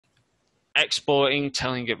exporting,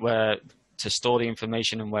 telling it where to store the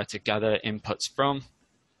information and where to gather inputs from.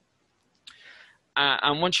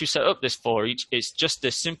 And once you set up this for each, it's just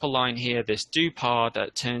this simple line here, this do par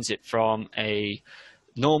that turns it from a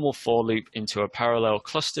normal for loop into a parallel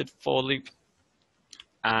clustered for loop.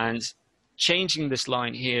 And changing this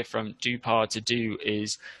line here from do par to do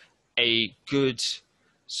is a good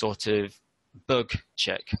sort of bug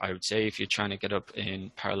check, I would say, if you're trying to get up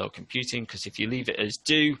in parallel computing, because if you leave it as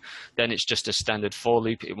do, then it's just a standard for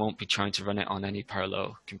loop. It won't be trying to run it on any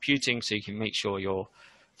parallel computing, so you can make sure your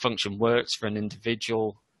function works for an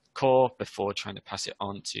individual core before trying to pass it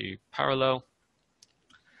on to parallel.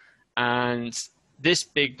 And this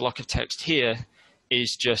big block of text here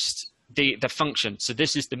is just the function. So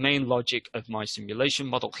this is the main logic of my simulation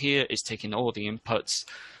model here, is taking all the inputs,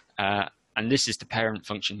 and this is the parent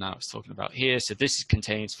function that I was talking about here. So this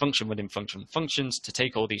contains function within function functions to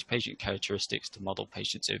take all these patient characteristics to model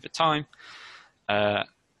patients over time,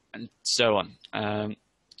 and so on.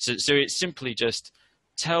 So it's simply just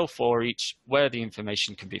tell for each where the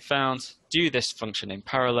information can be found, do this function in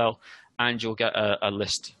parallel, and you'll get a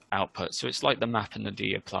list output. So it's like the map and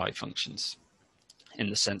the apply functions in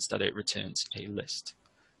the sense that it returns a list.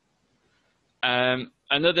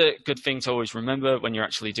 Another good thing to always remember when you're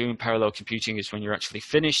actually doing parallel computing is when you're actually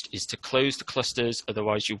finished is to close the clusters.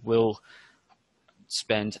 Otherwise you will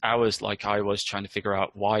spend hours like I was trying to figure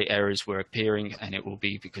out why errors were appearing, and it will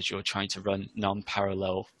be because you're trying to run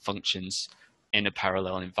non-parallel functions in a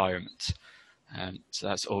parallel environment. So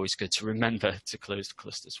that's always good to remember to close the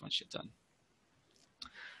clusters once you're done.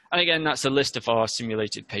 And again, that's a list of our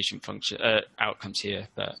simulated patient function outcomes here.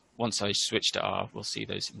 But once I switch to R, we'll see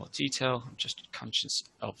those in more detail. I'm just conscious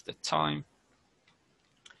of the time.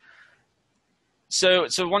 So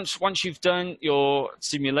once you've done your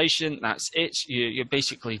simulation, that's it. You're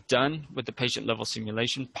basically done with the patient level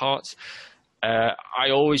simulation part. I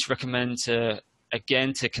always recommend to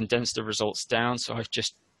condense the results down. So I've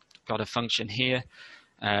just got a function here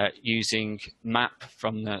using map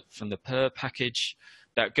from the per package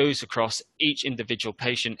that goes across each individual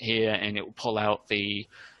patient here, and it will pull out the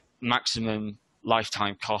maximum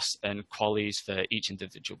lifetime costs and qualities for each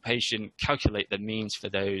individual patient, calculate the means for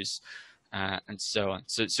those, and so on.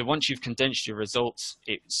 So once you've condensed your results,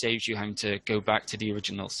 it saves you having to go back to the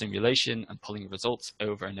original simulation and pulling results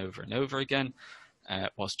over and over and over again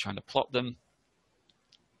whilst trying to plot them.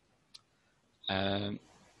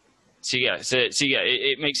 So yeah,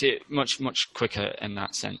 it makes it much quicker in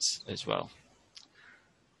that sense as well.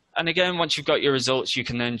 And again, once you've got your results, you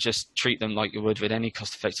can then just treat them like you would with any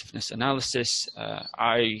cost effectiveness analysis.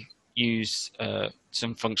 I use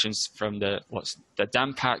some functions from the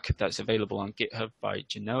DAM pack that's available on GitHub by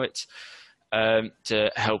Genoit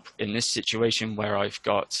to help in this situation where I've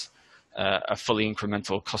got a fully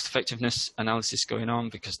incremental cost effectiveness analysis going on,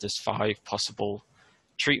 because there's 5 possible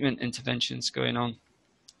treatment interventions going on.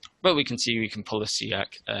 But we can see we can pull a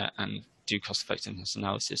CIAC and do cost effectiveness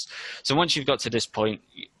analysis. So once you've got to this point,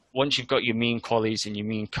 once you've got your mean qualities and your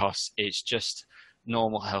mean costs, it's just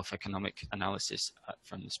normal health economic analysis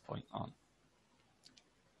from this point on.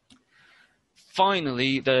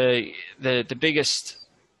 Finally, the biggest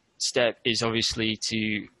step is obviously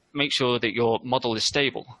to make sure that your model is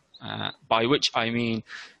stable, by which I mean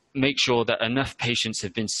make sure that enough patients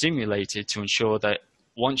have been simulated to ensure that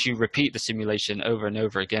once you repeat the simulation over and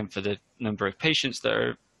over again for the number of patients that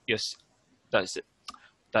are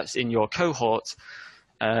that's in your cohort,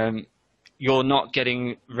 you're not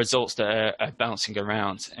getting results that are bouncing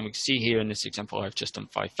around. And we can see here in this example, I've just done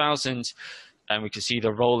 5,000, and we can see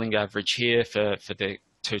the rolling average here for the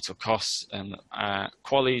total costs and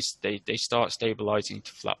qualities. They start stabilizing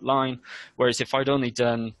to flat line. Whereas if I'd only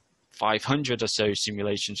done 500 or so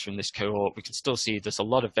simulations from this cohort, we can still see there's a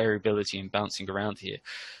lot of variability and bouncing around here.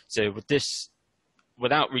 So with this,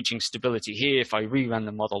 without reaching stability here, if I reran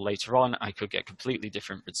the model later on, I could get completely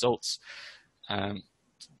different results.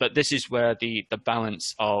 But this is where the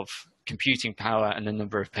balance of computing power and the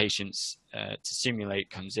number of patients to simulate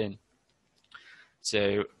comes in.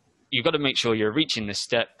 So you've got to make sure you're reaching this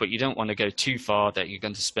step, but you don't want to go too far that you're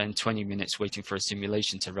going to spend 20 minutes waiting for a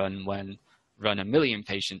simulation to run 1 million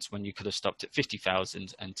patients when you could have stopped at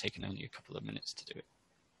 50,000 and taken only a couple of minutes to do it.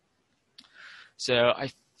 So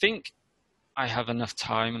I think I have enough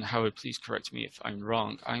time, and Howard, please correct me if I'm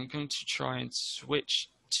wrong. I'm going to try and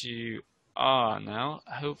switch to R now.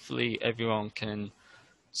 Hopefully everyone can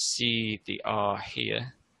see the R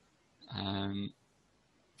here.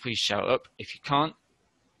 Please shout up if you can't.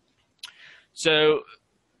 So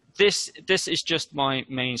this is just my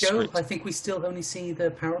main script. I think we still only see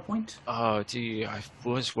the PowerPoint. Oh, do you? I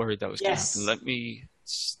was worried that was going to happen. Let me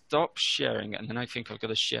stop sharing, and then I think I've got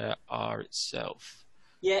to share R itself.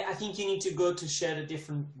 Yeah, I think you need to go to share the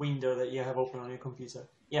different window that you have open on your computer.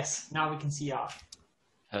 Yes, now we can see R.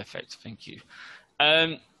 Perfect, thank you.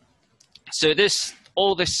 So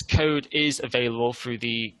all this code is available through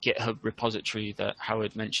the GitHub repository that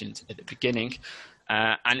Howard mentioned at the beginning.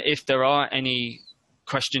 And if there are any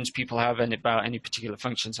questions people have about any particular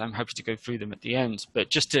functions, I'm happy to go through them at the end. But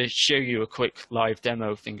just to show you a quick live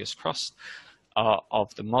demo, fingers crossed,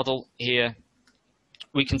 of the model here,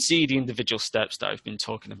 we can see the individual steps that I've been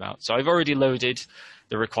talking about. So I've already loaded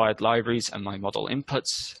the required libraries and my model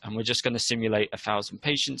inputs, and we're just going to simulate 1,000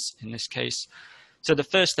 patients in this case. So the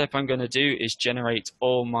first step I'm going to do is generate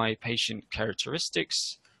all my patient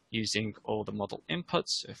characteristics using all the model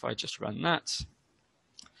inputs. So if I just run that,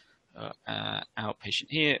 outpatient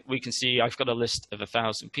here, we can see I've got a list of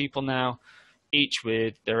 1,000 people now, each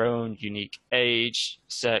with their own unique age,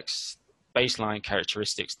 sex, baseline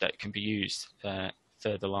characteristics that can be used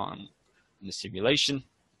further along in the simulation.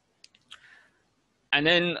 And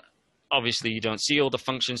then obviously you don't see all the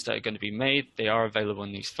functions that are going to be made. They are available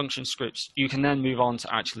in these function scripts. You can then move on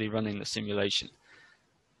to actually running the simulation.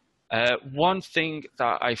 One thing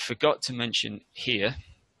that I forgot to mention here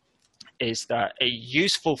is that a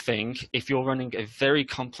useful thing, if you're running a very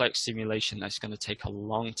complex simulation that's going to take a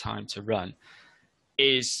long time to run,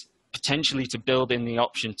 is potentially to build in the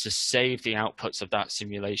option to save the outputs of that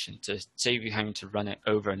simulation, to save you having to run it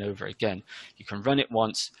over and over again. You can run it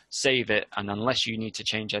once, save it, and unless you need to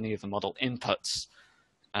change any of the model inputs,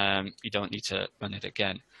 you don't need to run it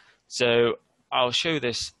again. So I'll show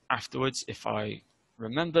this afterwards if I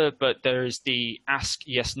remember, but there is the ask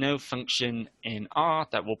yes no function in R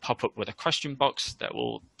that will pop up with a question box that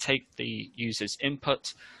will take the user's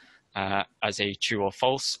input as a true or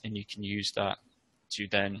false, and you can use that to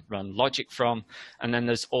then run logic from. And then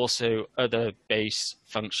there's also other base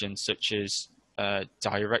functions such as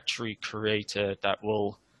directory creator that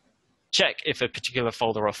will check if a particular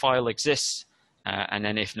folder or file exists, and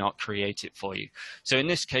then if not, create it for you. So in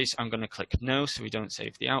this case, I'm going to click no so we don't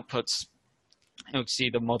save the outputs. And you'll see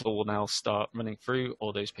the model will now start running through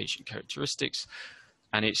all those patient characteristics,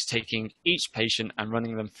 and it's taking each patient and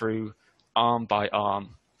running them through arm by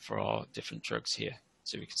arm for our different drugs here,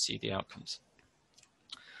 so we can see the outcomes.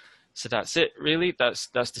 So that's it, really. That's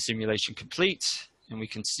the simulation complete, and we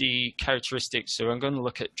can see characteristics. So I'm going to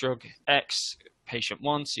look at drug X, patient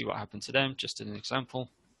 1, see what happened to them, just as an example.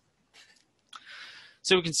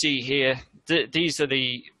 So we can see here, these are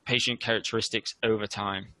the patient characteristics over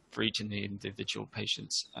time for each of the individual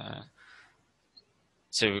patients.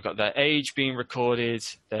 So we've got their age being recorded,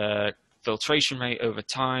 their filtration rate over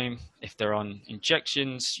time. If they're on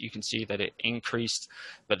injections, you can see that it increased,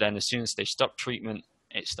 but then as soon as they stop treatment,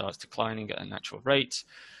 it starts declining at a natural rate.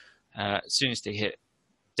 As soon as they hit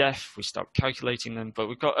death, we stop calculating them, but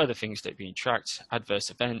we've got other things that are being tracked, adverse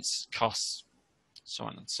events, costs, so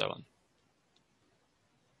on and so on.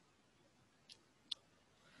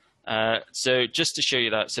 So just to show you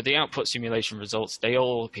that, so the output simulation results, they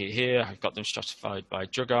all appear here. I've got them stratified by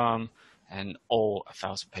drug arm and all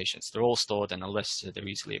 1,000 patients. They're all stored in a list, so they're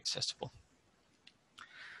easily accessible.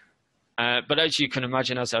 But as you can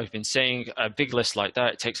imagine, as I've been saying, a big list like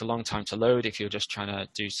that, it takes a long time to load if you're just trying to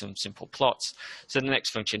do some simple plots. So the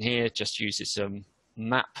next function here just uses some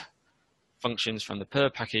map functions from the per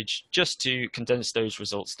package just to condense those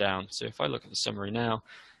results down. So if I look at the summary now,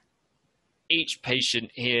 each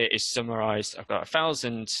patient here is summarized. I've got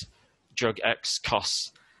 1,000 drug X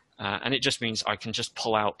costs, and it just means I can just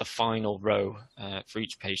pull out the final row for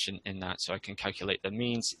each patient in that, so I can calculate the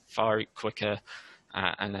means far quicker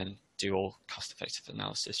and then do all cost-effective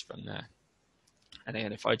analysis from there. And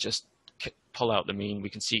then if I just pull out the mean, we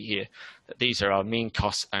can see here that these are our mean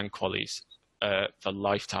costs and qualities for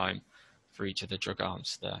lifetime for each of the drug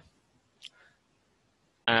arms there.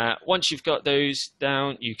 Once you've got those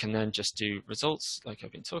down, you can then just do results like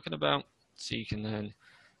I've been talking about. So you can then,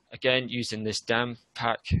 again, using this DAM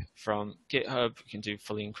pack from GitHub, you can do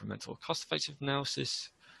fully incremental cost-effective analysis,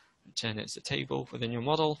 return it as a table within your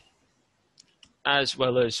model, as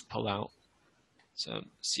well as pull out some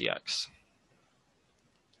CX.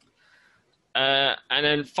 And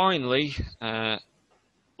then finally,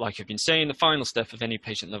 like I've been saying, the final step of any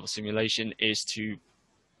patient level simulation is to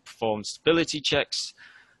perform stability checks.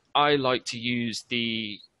 I like to use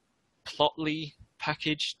the Plotly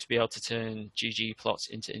package to be able to turn GG plots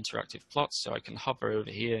into interactive plots. So I can hover over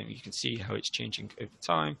here and you can see how it's changing over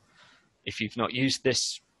time. If you've not used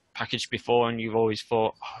this package before and you've always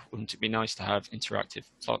thought, oh, wouldn't it be nice to have interactive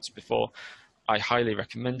plots before, I highly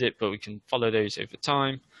recommend it, but we can follow those over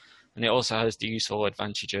time. And it also has the useful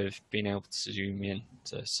advantage of being able to zoom in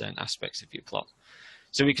to certain aspects of your plot.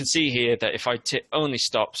 So we can see here that if I only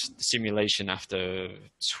stops the simulation after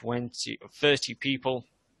 20 or 30 people,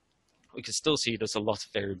 we can still see there's a lot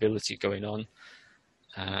of variability going on,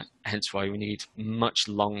 hence why we need much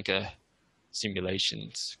longer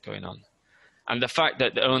simulations going on. And the fact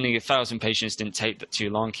that only 1,000 patients didn't take that too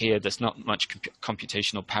long here, there's not much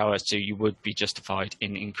computational power, so you would be justified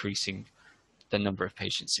in increasing the number of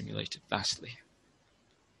patients simulated vastly.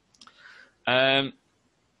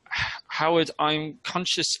 Howard, I'm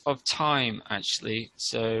conscious of time, actually,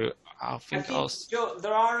 so I think Joe,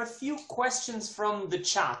 there are a few questions from the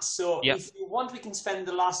chat, so yep. if you want, we can spend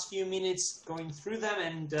the last few minutes going through them,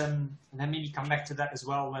 and then maybe come back to that as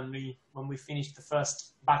well when we finish the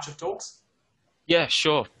first batch of talks. Yeah,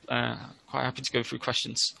 sure. Quite happy to go through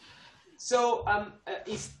questions. So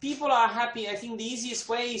if people are happy, I think the easiest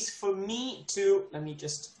way is for me to, let me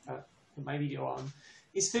just put my video on,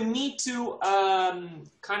 is for me to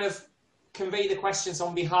kind of convey the questions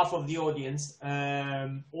on behalf of the audience,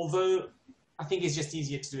 although I think it's just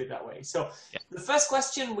easier to do it that way. So yeah. The first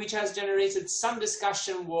question, which has generated some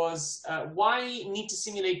discussion, was why need to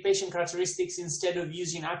simulate patient characteristics instead of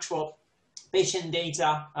using actual patient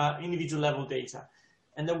data, individual level data?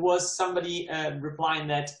 And there was somebody replying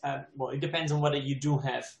that, well, it depends on whether you do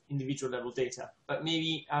have individual level data. But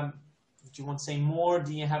maybe, do you want to say more?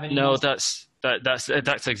 Do you have any? No, that's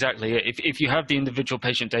exactly it. If you have the individual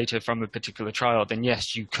patient data from a particular trial, then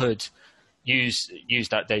yes, you could use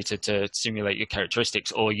that data to simulate your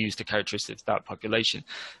characteristics or use the characteristics of that population.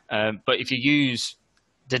 But if you use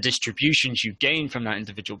the distributions you gain from that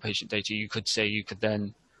individual patient data, you could say you could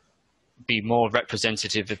then be more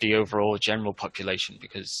representative of the overall general population,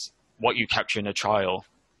 because what you capture in a trial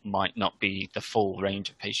might not be the full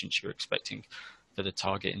range of patients you're expecting for the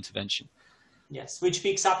target intervention. Yes, which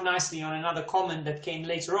picks up nicely on another comment that came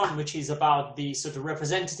later on, which is about the sort of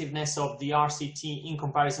representativeness of the RCT in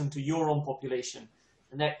comparison to your own population.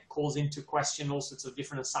 And that calls into question all sorts of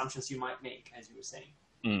different assumptions you might make, as you were saying.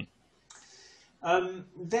 Mm.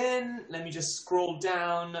 Then let me just scroll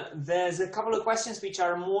down. There's a couple of questions which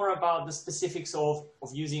are more about the specifics of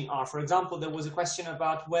using R. For example, there was a question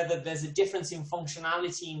about whether there's a difference in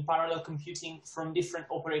functionality in parallel computing from different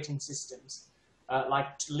operating systems,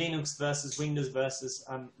 like Linux versus Windows versus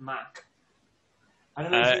Mac. I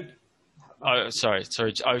don't know if you... Oh, sorry.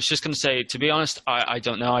 I was just going to say, to be honest, I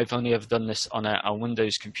don't know. I've only ever done this on a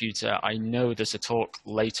Windows computer. I know there's a talk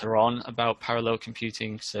later on about parallel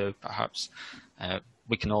computing, so perhaps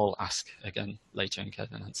we can all ask again later and get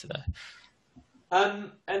an answer there.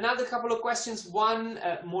 Another couple of questions. One,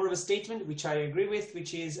 more of a statement, which I agree with,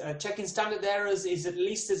 which is checking standard errors is at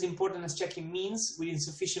least as important as checking means. With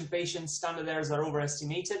insufficient patients, standard errors are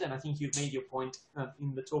overestimated, and I think you've made your point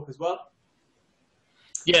in the talk as well.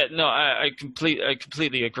 Yeah, no, I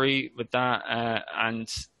completely agree with that, and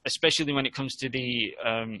especially when it comes to the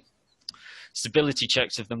stability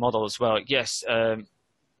checks of the model as well. Yes,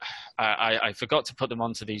 I forgot to put them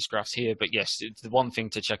onto these graphs here, but yes, the one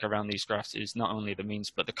thing to check around these graphs is not only the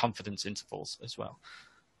means, but the confidence intervals as well.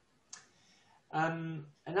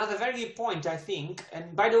 Another very good point, I think,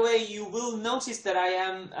 and by the way, you will notice that I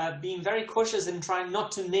am being very cautious and trying not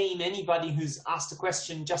to name anybody who's asked a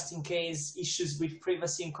question, just in case issues with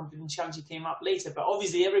privacy and confidentiality came up later. But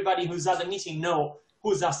obviously everybody who's at the meeting know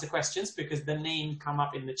who's asked the questions because the name come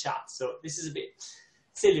up in the chat. So this is a bit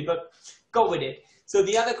silly, but go with it. So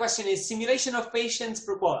the other question is simulation of patients,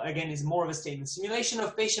 well, again, is more of a statement. Simulation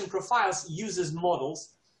of patient profiles uses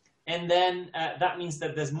models. And then that means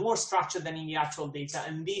that there's more structure than in the actual data,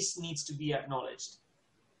 and this needs to be acknowledged.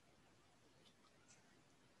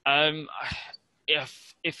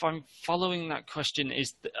 If I'm following that question,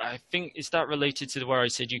 I think is that related to where I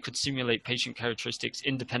said you could simulate patient characteristics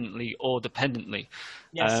independently or dependently?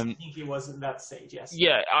 Yes, I think it was at that stage. Yes.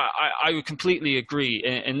 Yeah, I would completely agree.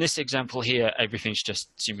 In this example here, everything's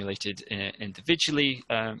just simulated individually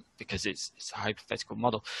because it's a hypothetical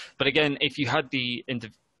model. But again, if you had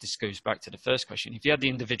this goes back to the first question. If you had the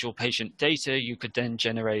individual patient data, you could then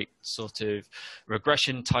generate sort of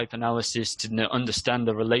regression type analysis to understand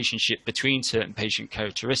the relationship between certain patient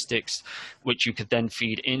characteristics, which you could then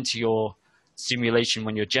feed into your simulation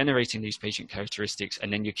when you're generating these patient characteristics,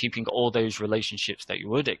 and then you're keeping all those relationships that you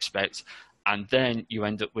would expect, and then you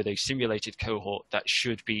end up with a simulated cohort that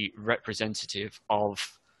should be representative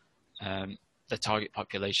of the target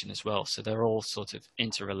population as well. So they're all sort of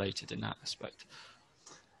interrelated in that aspect.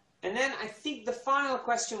 And then I think the final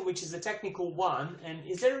question, which is a technical one, and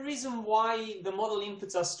is there a reason why the model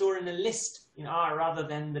inputs are stored in a list in R rather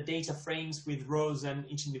than the data frames with rows and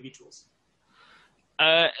each individuals?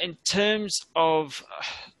 In terms of,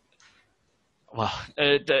 well,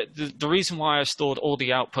 the reason why I stored all the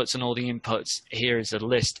outputs and all the inputs here as a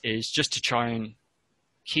list is just to try and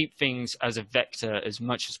keep things as a vector as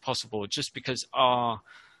much as possible, just because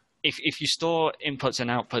if you store inputs and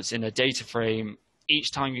outputs in a data frame,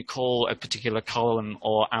 each time you call a particular column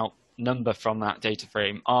or out number from that data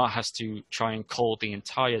frame, R has to try and call the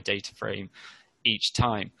entire data frame each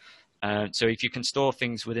time. So if you can store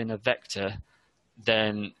things within a vector,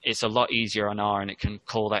 then it's a lot easier on R, and it can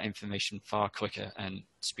call that information far quicker and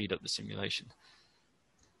speed up the simulation.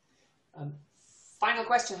 Final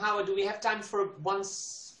question, Howard. Do we have time for one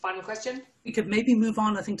final question? We could maybe move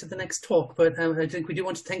on, I think, to the next talk, but I think we do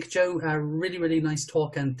want to thank Joe. Really, really nice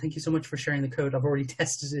talk, and thank you so much for sharing the code. I've already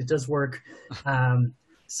tested it; it does work.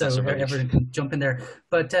 So everyone can jump in there.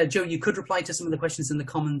 But Joe, you could reply to some of the questions in the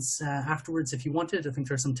comments afterwards if you wanted. I think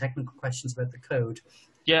there are some technical questions about the code.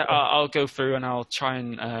 Yeah, I'll go through and I'll try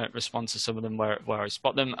and respond to some of them where I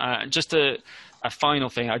spot them. Just a final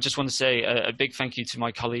thing, I just want to say a big thank you to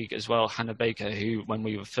my colleague as well, Hannah Baker, who, when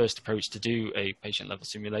we were first approached to do a patient-level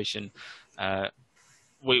simulation,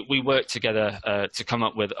 we worked together to come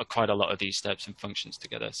up with quite a lot of these steps and functions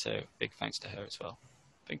together. So big thanks to her as well.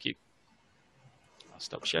 Thank you. I'll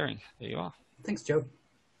stop sharing. There you are. Thanks, Joe.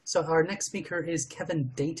 So our next speaker is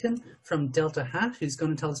Kevin Dayton from Delta Hat, who's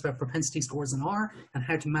going to tell us about propensity scores in R and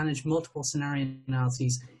how to manage multiple scenario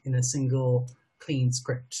analyses in a single clean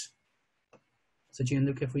script. So Gio and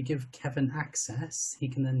Luke, if we give Kevin access, he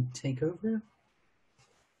can then take over.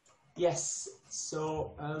 Yes,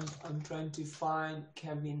 so I'm trying to find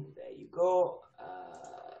Kevin. There you go.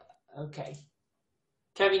 Okay.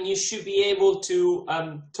 Kevin, you should be able to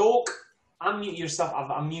talk. Unmute yourself. I've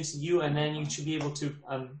unmuted you, and then you should be able to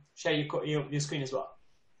share your screen as well.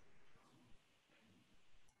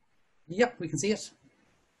 Yep, we can see it.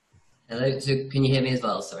 Hello, so can you hear me as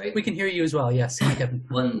well? Sorry. We can hear you as well, yes. Hi, Kevin.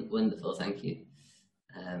 Wonderful, thank you.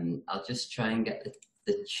 I'll just try and get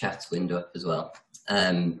the chat window up as well.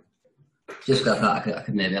 Just got that I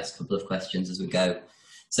could maybe ask a couple of questions as we go.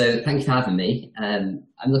 So thank you for having me. I'm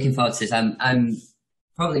looking forward to this. I'm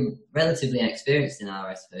probably relatively inexperienced in R,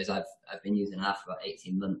 I suppose. I've been using R for about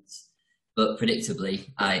 18 months, but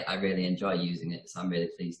predictably, I really enjoy using it, so I'm really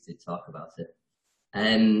pleased to talk about it.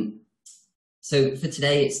 So for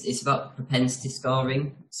today, it's about propensity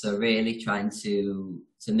scoring. So really trying to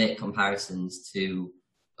make comparisons to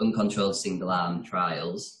uncontrolled single-arm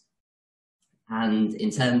trials. And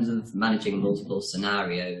in terms of managing multiple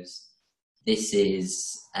scenarios, this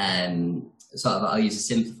is sort of, I'll use a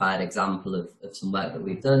simplified example of some work that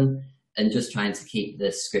we've done and just trying to keep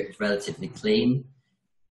the script relatively clean.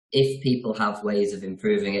 If people have ways of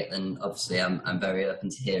improving it, then obviously I'm very open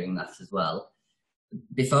to hearing that as well.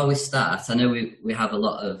 Before we start, I know we have a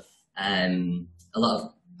lot of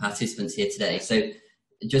participants here today. So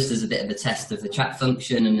just as a bit of a test of the chat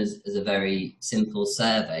function and as a very simple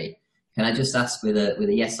survey, can I just ask with a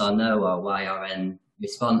yes or no or Y or N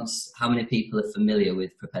response, how many people are familiar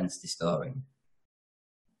with propensity scoring?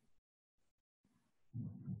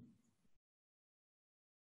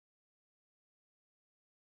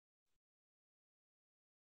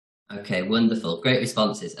 Okay, wonderful, great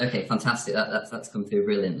responses. Okay, fantastic, that's come through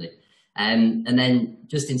brilliantly. And then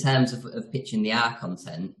just in terms of pitching the R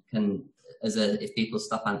content, if people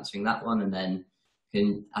stop answering that one, and then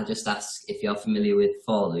can I just ask if you're familiar with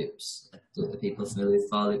for loops? Are people familiar with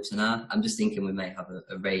for loops in R? I'm just thinking we may have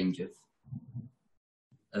a range of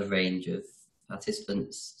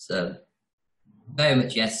participants. So very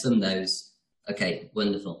much yes, some no's. Okay,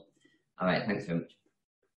 wonderful. All right, thanks very much.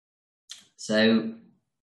 So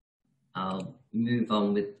I'll move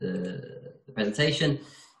on with the presentation.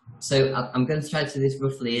 So I'm going to try to do this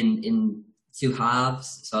roughly in two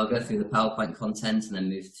halves. So I'll go through the PowerPoint content and then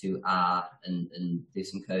move to R and do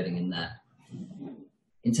some coding in there.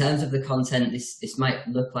 In terms of the content, this might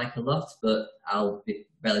look like a lot, but I'll be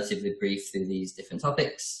relatively brief through these different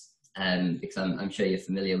topics because I'm sure you're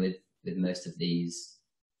familiar with most of these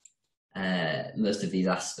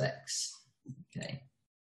aspects. Okay.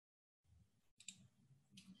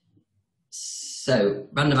 So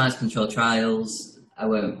randomized controlled trials, I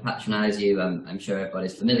won't patronize you, I'm sure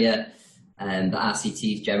everybody's familiar. The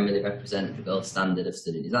RCTs generally represent the gold standard of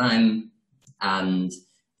study design, and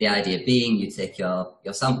the idea being you take your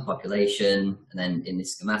sample population and then in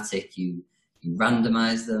this schematic you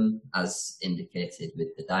randomize them as indicated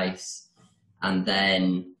with the dice, and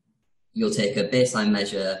then you'll take a baseline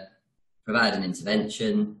measure, provide an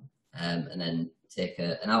intervention, and then take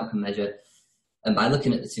an outcome measure. And by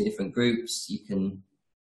looking at the two different groups, you can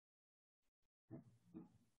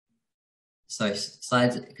sorry,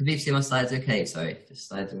 slides. Can you see my slides? Okay, sorry, the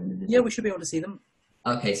slides are in the. Yeah, we should be able to see them.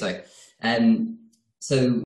 Okay, sorry. So